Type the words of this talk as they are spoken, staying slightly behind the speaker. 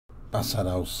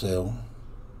Passará o céu,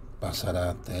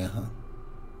 passará a terra,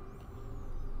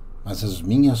 mas as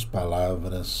minhas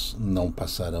palavras não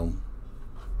passarão.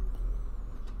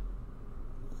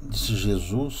 Disse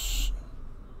Jesus,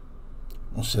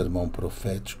 um sermão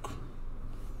profético,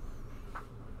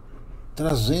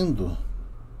 trazendo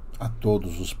a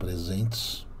todos os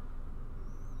presentes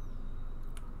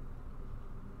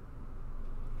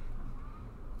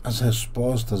as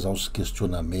respostas aos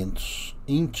questionamentos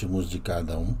íntimos de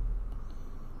cada um,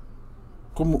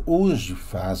 como hoje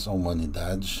faz a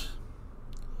humanidade,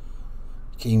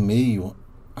 que em meio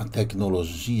à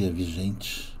tecnologia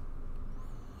vigente,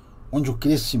 onde o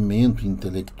crescimento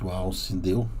intelectual se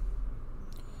deu,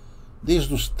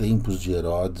 desde os tempos de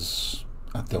Herodes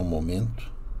até o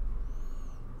momento,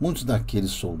 muitos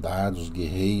daqueles soldados,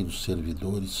 guerreiros,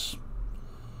 servidores,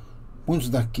 muitos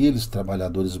daqueles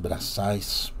trabalhadores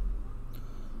braçais,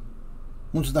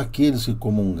 muitos daqueles que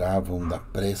comungavam da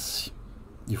prece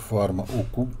de forma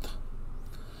oculta,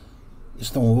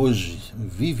 estão hoje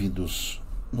vívidos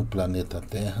no planeta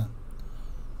Terra,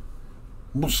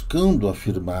 buscando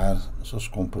afirmar seus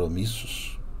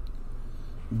compromissos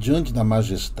diante da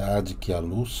majestade que a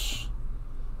luz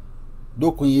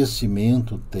do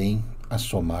conhecimento tem a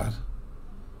somar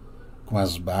com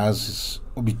as bases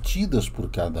obtidas por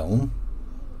cada um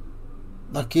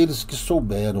daqueles que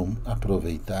souberam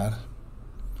aproveitar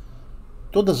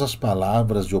todas as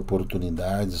palavras de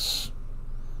oportunidades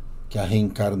que a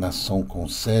reencarnação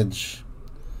concede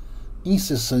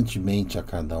incessantemente a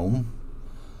cada um,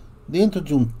 dentro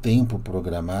de um tempo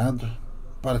programado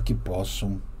para que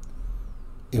possam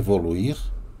evoluir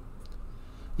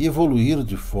e evoluir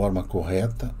de forma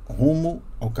correta rumo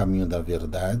ao caminho da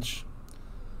verdade,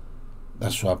 da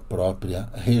sua própria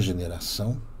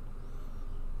regeneração,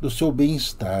 do seu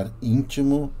bem-estar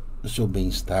íntimo, do seu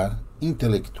bem-estar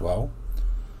intelectual,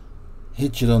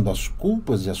 retirando as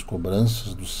culpas e as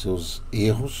cobranças dos seus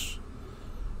erros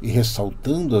e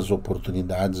ressaltando as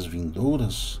oportunidades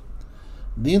vindouras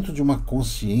dentro de uma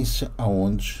consciência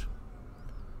aonde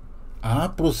a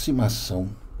aproximação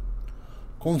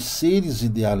com seres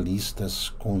idealistas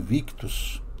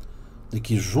convictos de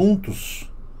que juntos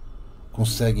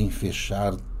conseguem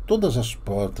fechar todas as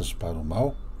portas para o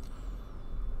mal,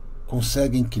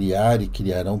 conseguem criar e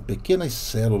criarão pequenas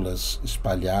células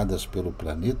espalhadas pelo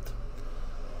planeta,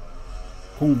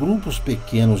 com grupos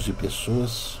pequenos de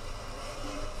pessoas,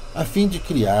 a fim de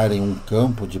criarem um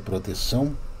campo de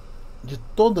proteção de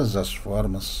todas as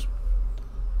formas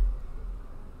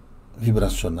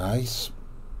vibracionais,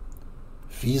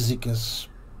 físicas,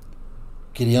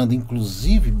 criando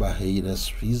inclusive barreiras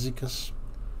físicas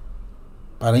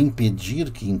para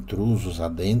impedir que intrusos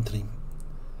adentrem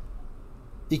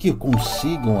e que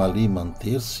consigam ali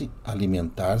manter-se,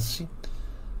 alimentar-se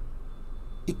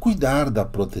e cuidar da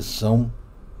proteção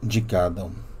de cada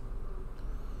um.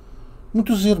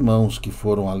 Muitos irmãos que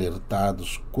foram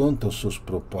alertados quanto aos seus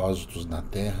propósitos na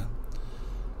Terra,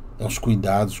 aos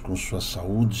cuidados com sua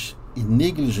saúde e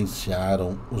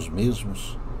negligenciaram os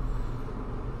mesmos,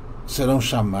 serão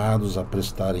chamados a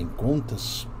prestarem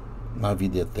contas na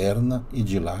vida eterna e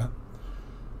de lá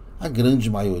a grande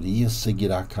maioria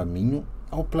seguirá caminho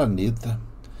ao planeta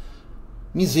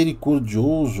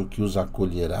misericordioso que os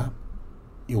acolherá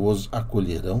e os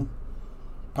acolherão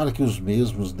para que os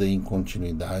mesmos deem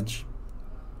continuidade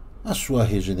à sua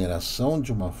regeneração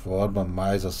de uma forma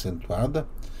mais acentuada,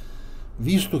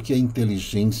 visto que a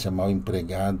inteligência mal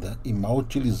empregada e mal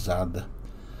utilizada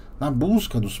na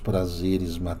busca dos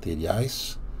prazeres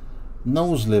materiais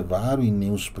não os levaram e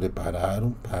nem os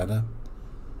prepararam para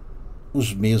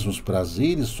os mesmos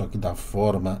prazeres, só que da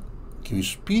forma que o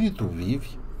espírito vive,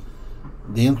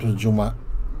 dentro de uma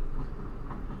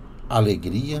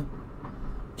alegria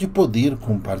de poder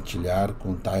compartilhar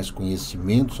com tais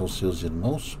conhecimentos aos seus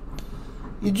irmãos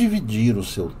e dividir o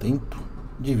seu tempo,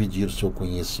 dividir o seu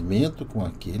conhecimento com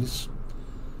aqueles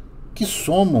que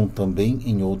somam também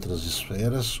em outras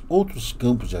esferas, outros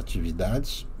campos de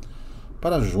atividades,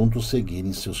 para juntos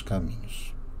seguirem seus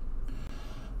caminhos.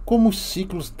 Como os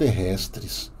ciclos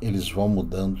terrestres, eles vão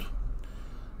mudando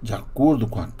de acordo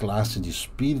com a classe de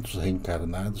espíritos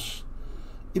reencarnados,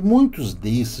 e muitos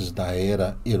desses da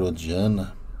era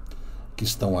herodiana que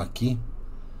estão aqui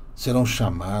serão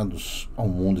chamados ao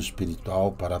mundo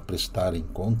espiritual para prestarem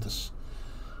contas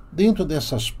dentro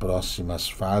dessas próximas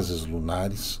fases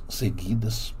lunares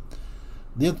seguidas,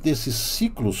 dentro desses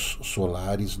ciclos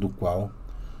solares do qual,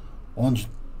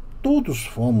 onde todos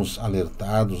fomos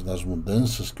alertados das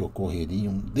mudanças que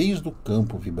ocorreriam desde o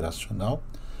campo vibracional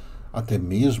até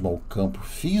mesmo ao campo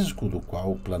físico do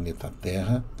qual o planeta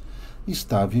Terra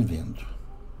está vivendo.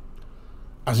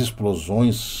 As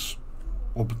explosões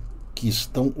que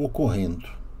estão ocorrendo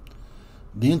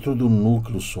dentro do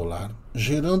núcleo solar,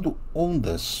 gerando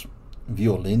ondas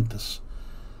violentas,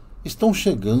 estão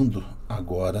chegando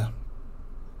agora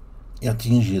e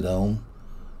atingirão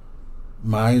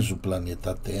mais o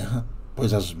planeta Terra,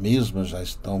 pois as mesmas já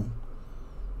estão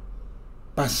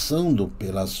passando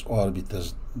pelas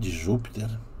órbitas de Júpiter,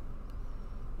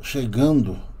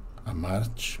 chegando a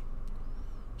Marte,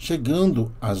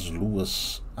 chegando às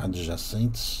luas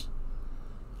adjacentes,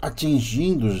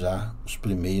 atingindo já os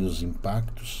primeiros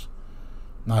impactos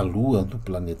na lua do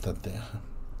planeta Terra,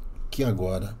 que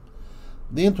agora,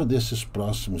 dentro desses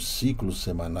próximos ciclos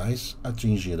semanais,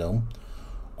 atingirão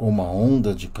com uma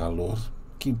onda de calor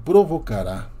que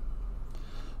provocará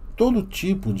todo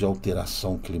tipo de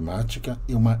alteração climática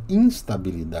e uma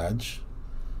instabilidade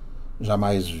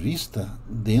jamais vista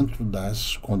dentro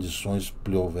das condições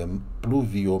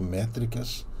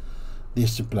pluviométricas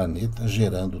deste planeta,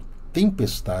 gerando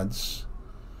tempestades,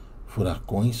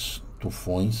 furacões,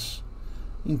 tufões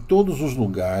em todos os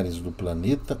lugares do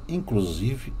planeta,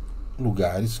 inclusive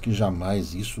lugares que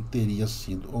jamais isso teria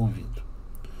sido ouvido.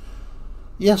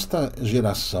 E esta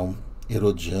geração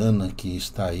herodiana que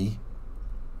está aí,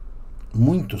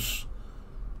 muitos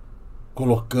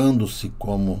colocando-se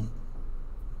como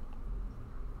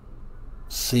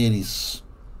seres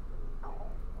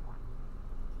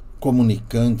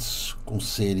comunicantes com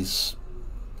seres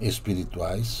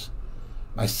espirituais,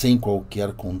 mas sem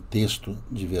qualquer contexto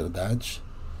de verdade,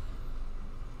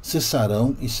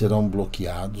 cessarão e serão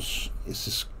bloqueados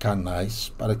esses canais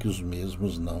para que os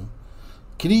mesmos não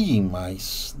criem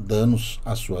mais danos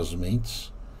às suas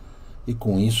mentes e,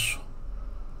 com isso,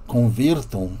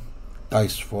 convertam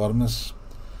tais formas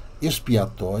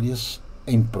expiatórias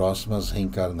em próximas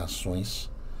reencarnações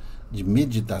de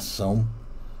meditação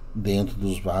dentro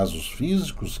dos vasos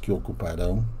físicos que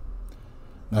ocuparão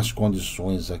nas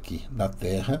condições aqui da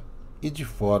Terra e de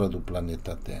fora do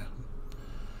planeta Terra.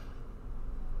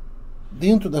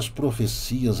 Dentro das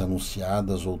profecias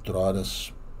anunciadas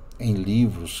outroras em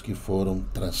livros que foram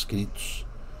transcritos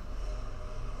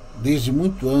desde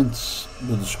muito antes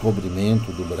do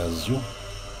descobrimento do Brasil,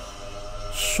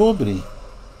 sobre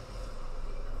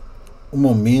o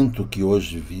momento que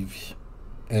hoje vive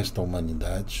esta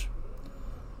humanidade,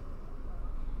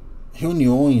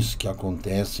 reuniões que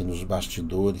acontecem nos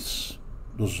bastidores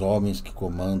dos homens que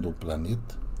comandam o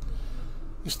planeta,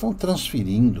 estão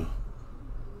transferindo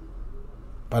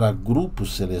para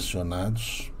grupos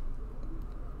selecionados,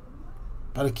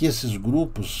 para que esses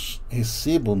grupos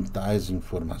recebam tais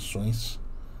informações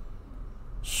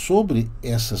sobre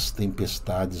essas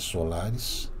tempestades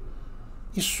solares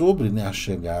e sobre a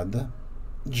chegada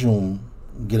de um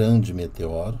grande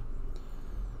meteoro,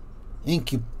 em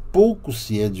que pouco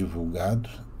se é divulgado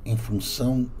em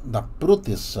função da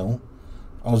proteção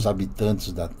aos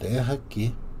habitantes da Terra,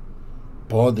 que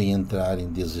podem entrar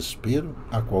em desespero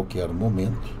a qualquer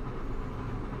momento,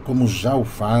 como já o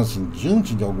fazem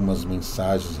diante de algumas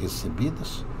mensagens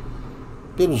recebidas,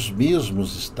 pelos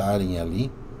mesmos estarem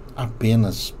ali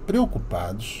apenas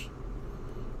preocupados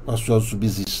com a sua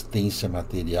subsistência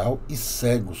material e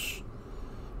cegos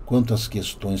quanto às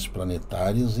questões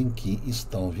planetárias em que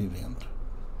estão vivendo.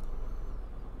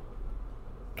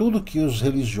 Tudo que os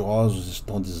religiosos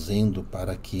estão dizendo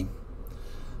para que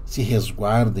se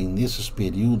resguardem nesses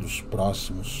períodos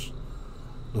próximos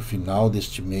do final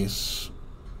deste mês,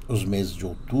 os meses de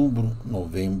outubro,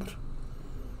 novembro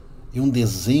e um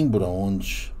dezembro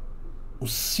onde o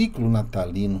ciclo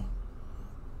natalino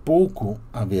pouco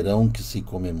haverão que se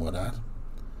comemorar,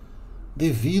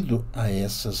 devido a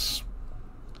essas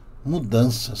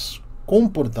mudanças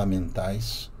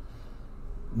comportamentais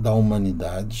da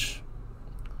humanidade,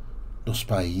 dos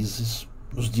países,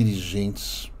 dos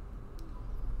dirigentes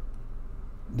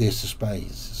desses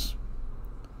países.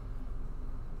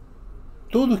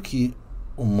 Tudo que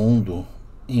o mundo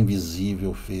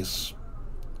invisível fez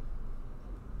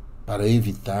para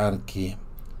evitar que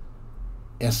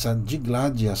essa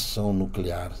digladiação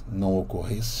nuclear não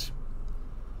ocorresse,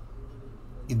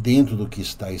 e dentro do que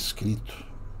está escrito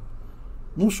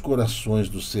nos corações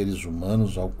dos seres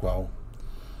humanos, ao qual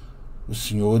os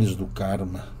senhores do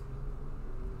karma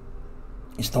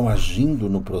estão agindo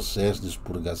no processo de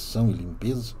expurgação e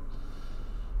limpeza,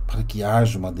 para que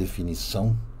haja uma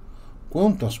definição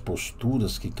quanto às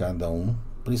posturas que cada um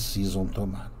precisam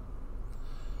tomar.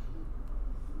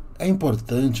 É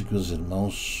importante que os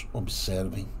irmãos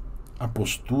observem a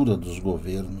postura dos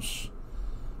governos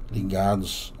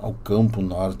ligados ao campo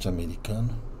norte-americano,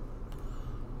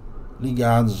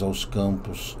 ligados aos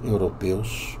campos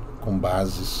europeus, com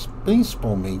bases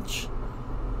principalmente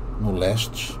no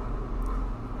leste,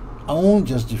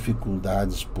 aonde as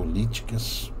dificuldades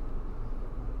políticas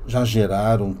já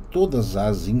geraram todas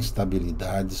as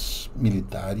instabilidades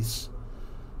militares,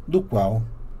 do qual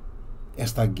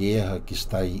esta guerra que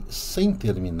está aí sem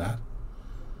terminar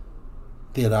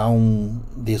terá um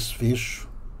desfecho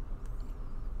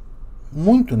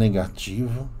muito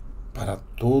negativo para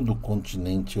todo o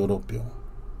continente europeu,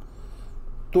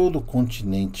 todo o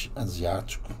continente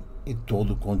asiático e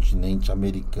todo o continente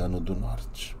americano do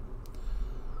norte,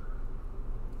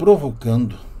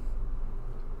 provocando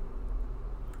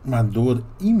uma dor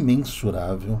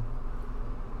imensurável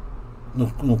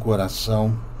no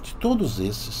coração de todos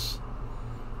esses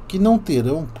que não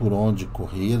terão por onde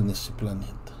correr nesse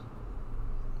planeta.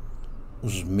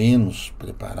 Os menos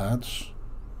preparados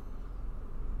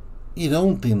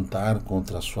irão tentar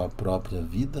contra a sua própria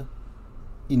vida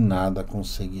e nada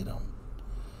conseguirão.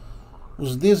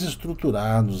 Os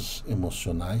desestruturados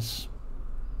emocionais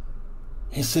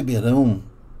receberão,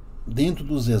 dentro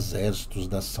dos exércitos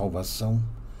da salvação,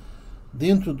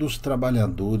 dentro dos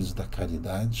trabalhadores da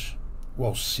caridade, o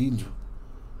auxílio,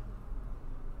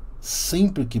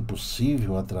 sempre que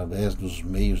possível, através dos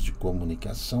meios de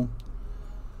comunicação,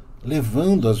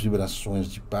 levando as vibrações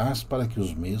de paz para que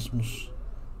os mesmos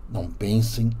não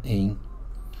pensem em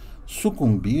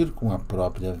sucumbir com a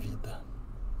própria vida.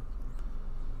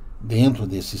 Dentro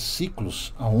desses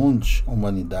ciclos aonde a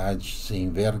humanidade se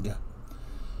enverga,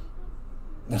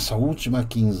 nessa última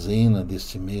quinzena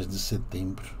desse mês de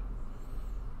setembro,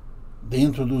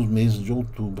 dentro dos meses de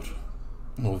outubro,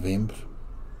 novembro,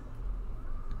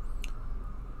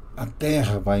 a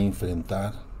Terra vai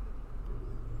enfrentar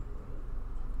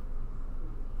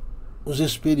os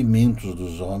experimentos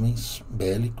dos homens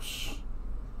bélicos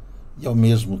e, ao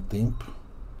mesmo tempo,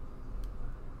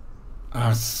 a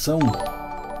ação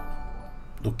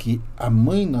do que a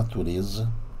Mãe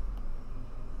Natureza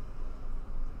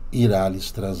irá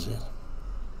lhes trazer.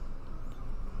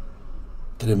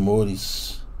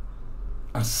 Tremores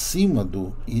acima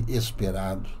do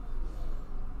esperado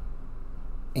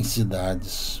em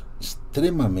cidades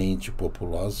extremamente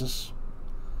populosas,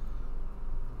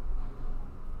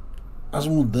 as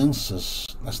mudanças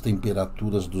nas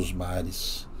temperaturas dos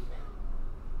mares,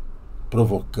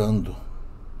 provocando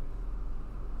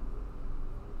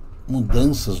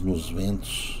mudanças nos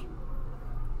ventos,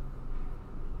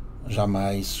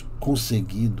 jamais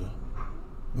conseguido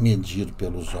medir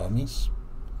pelos homens,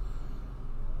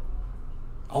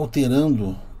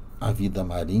 alterando a vida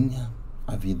marinha,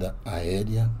 a vida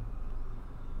aérea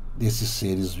desses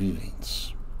seres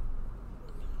viventes.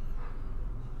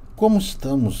 Como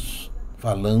estamos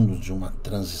falando de uma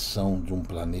transição de um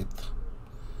planeta,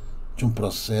 de um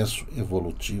processo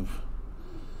evolutivo,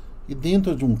 e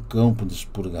dentro de um campo de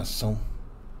expurgação,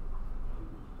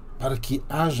 para que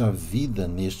haja vida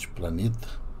neste planeta,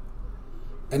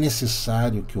 é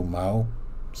necessário que o mal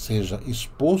seja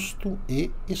exposto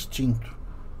e extinto.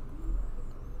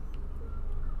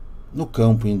 No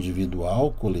campo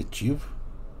individual, coletivo,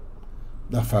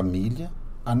 da família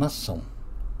à nação.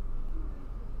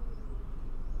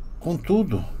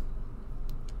 Contudo,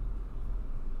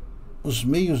 os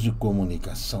meios de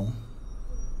comunicação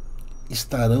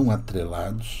estarão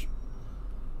atrelados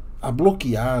a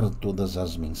bloquear todas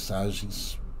as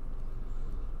mensagens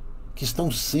que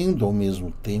estão sendo ao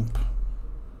mesmo tempo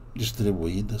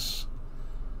distribuídas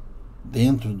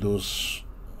dentro dos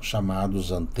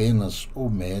chamados antenas ou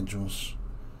médiums,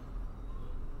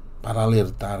 para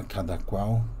alertar cada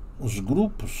qual os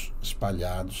grupos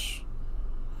espalhados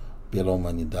pela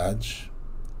humanidade,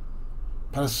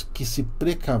 para que se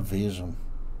precavejam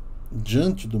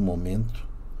diante do momento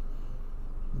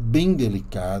bem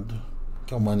delicado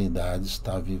que a humanidade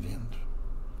está vivendo.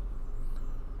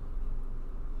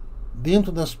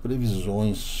 Dentro das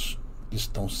previsões que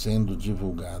estão sendo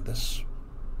divulgadas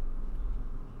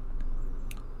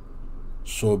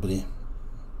sobre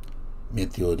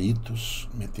meteoritos,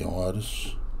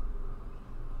 meteoros,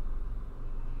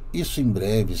 isso em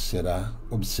breve será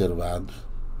observado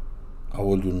a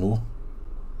olho nu,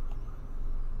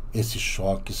 esses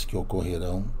choques que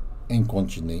ocorrerão em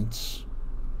continentes,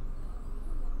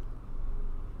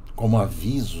 como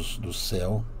avisos do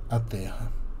céu à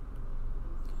terra.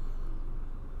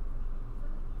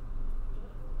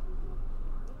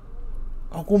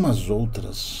 Algumas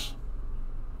outras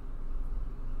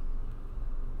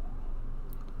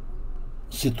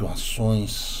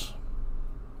situações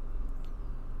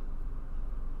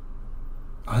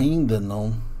ainda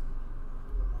não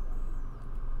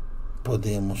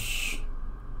podemos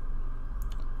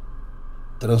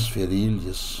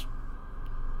transferir-lhes,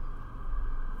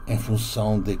 em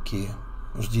função de que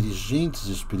os dirigentes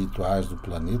espirituais do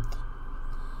planeta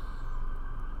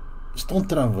estão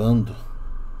travando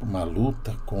uma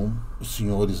luta com os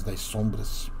senhores das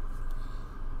sombras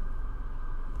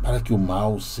para que o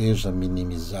mal seja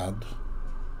minimizado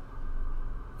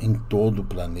em todo o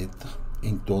planeta,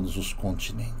 em todos os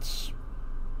continentes.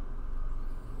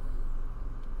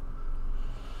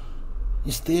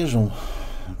 Estejam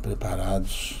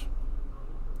preparados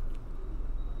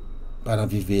para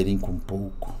viverem com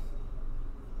pouco.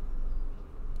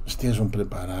 Estejam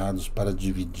preparados para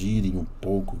dividirem o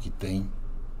pouco que têm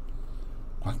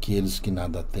com aqueles que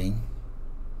nada têm.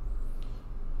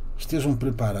 Estejam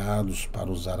preparados para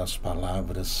usar as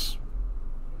palavras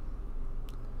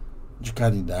de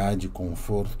caridade e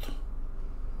conforto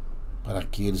para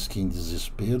aqueles que em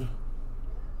desespero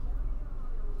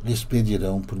lhes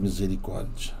pedirão por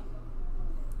misericórdia.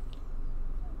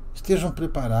 Estejam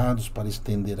preparados para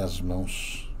estender as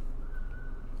mãos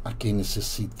a quem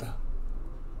necessita.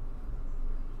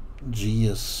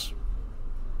 Dias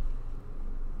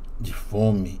de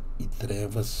fome e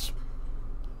trevas,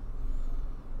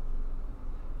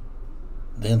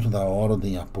 dentro da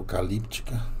ordem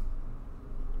apocalíptica,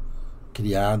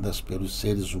 criadas pelos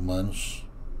seres humanos,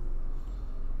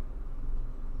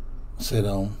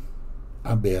 serão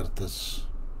abertas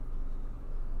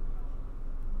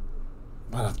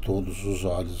para todos os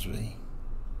olhos verem.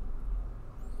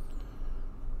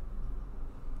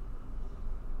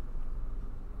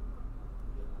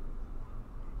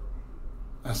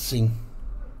 Assim,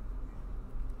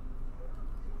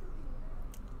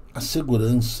 a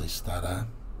segurança estará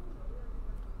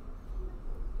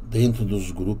dentro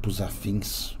dos grupos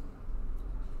afins,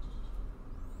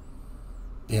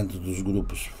 dentro dos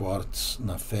grupos fortes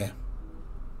na fé,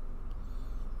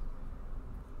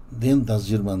 dentro das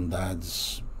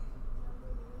irmandades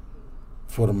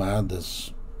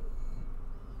formadas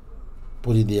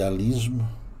por idealismo,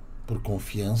 por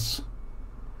confiança,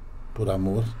 por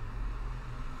amor.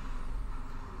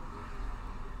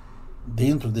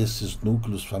 Dentro desses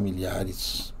núcleos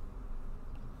familiares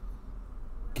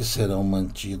que serão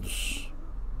mantidos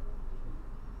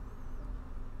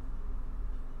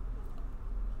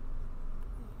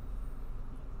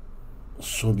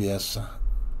sob essa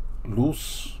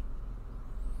luz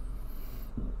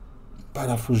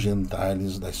para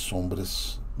afugentar-lhes das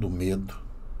sombras do medo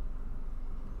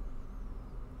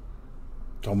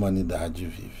que a humanidade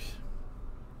vive.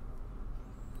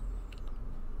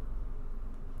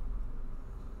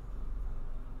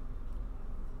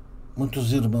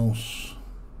 Muitos irmãos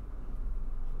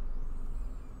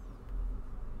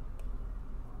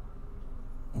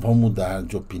vão mudar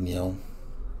de opinião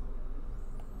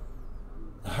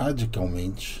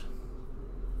radicalmente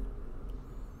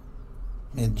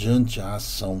mediante a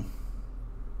ação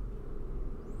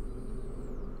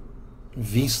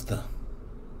vista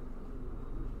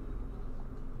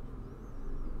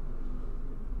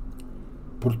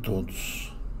por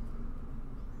todos,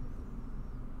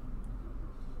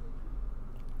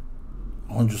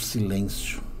 onde o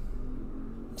silêncio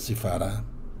se fará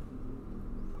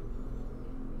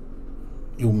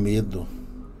e o medo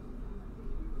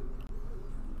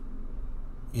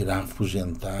irá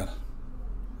afugentar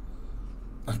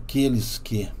aqueles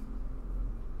que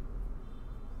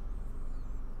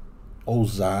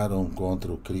ousaram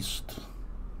contra o Cristo,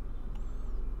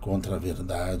 contra a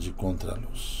verdade, contra a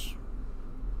luz.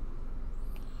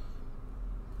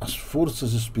 As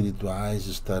forças espirituais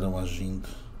estarão agindo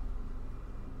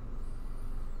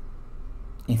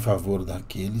em favor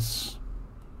daqueles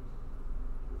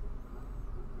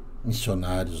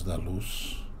missionários da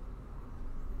luz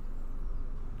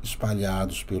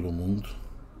espalhados pelo mundo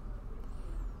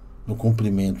no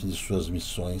cumprimento de suas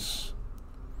missões,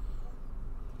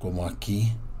 como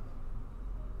aqui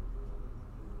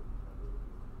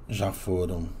já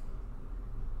foram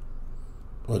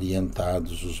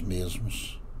orientados os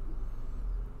mesmos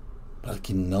para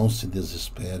que não se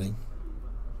desesperem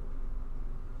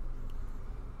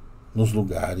nos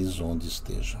lugares onde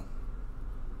estejam.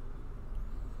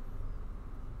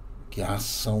 Que a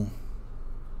ação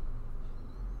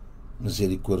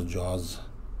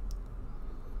misericordiosa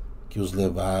que os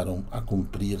levaram a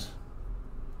cumprir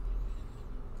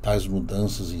tais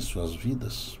mudanças em suas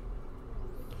vidas,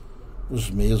 os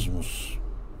mesmos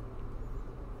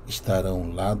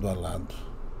estarão lado a lado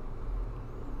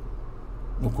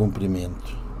no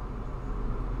cumprimento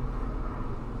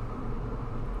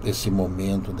desse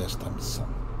momento, desta missão.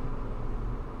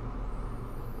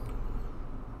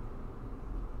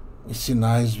 E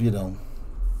sinais virão,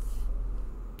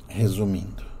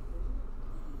 resumindo,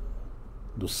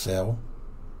 do céu,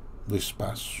 do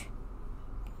espaço,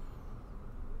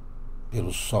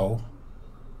 pelo sol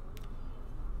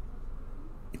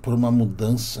e por uma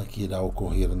mudança que irá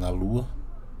ocorrer na Lua,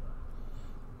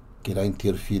 que irá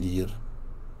interferir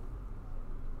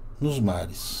nos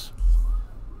mares.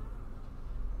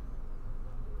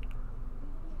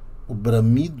 O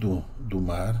bramido do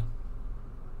mar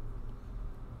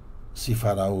se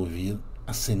fará ouvir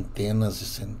a centenas e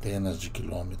centenas de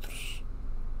quilômetros,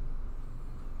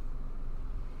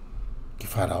 que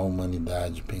fará a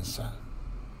humanidade pensar.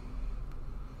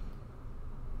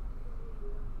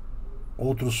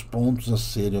 Outros pontos a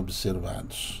serem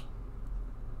observados: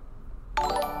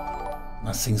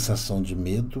 a sensação de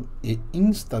medo e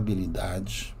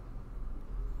instabilidade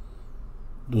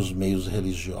dos meios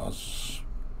religiosos.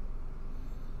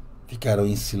 Ficarão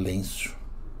em silêncio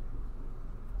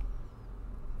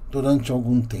durante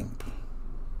algum tempo,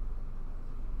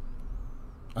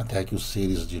 até que os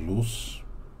seres de luz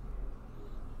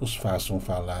os façam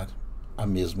falar a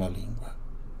mesma língua.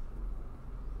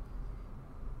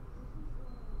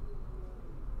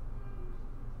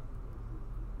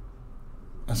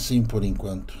 Assim por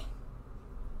enquanto.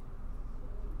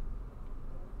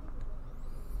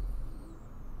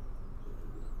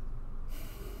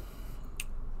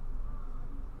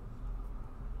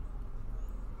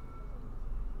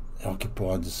 É o que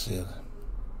pode ser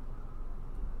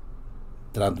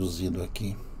traduzido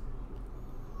aqui,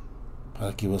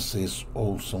 para que vocês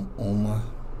ouçam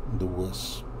 1,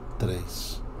 2,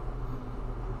 3,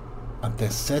 até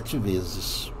 7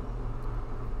 vezes,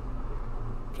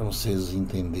 para vocês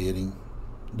entenderem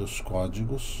dos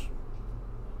códigos,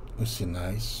 os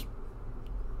sinais,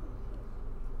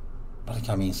 para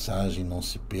que a mensagem não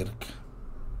se perca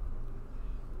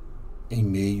em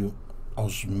meio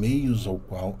aos meios ao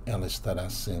qual ela estará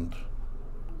sendo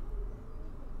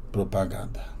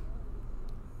propagada.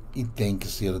 E tem que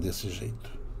ser desse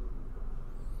jeito.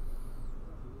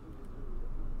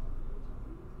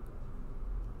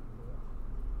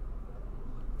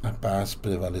 A paz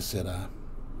prevalecerá,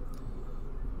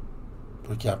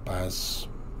 porque a paz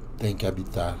tem que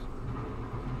habitar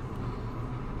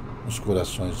os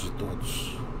corações de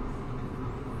todos.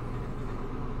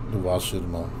 Do vosso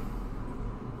irmão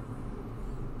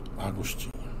Agostinho.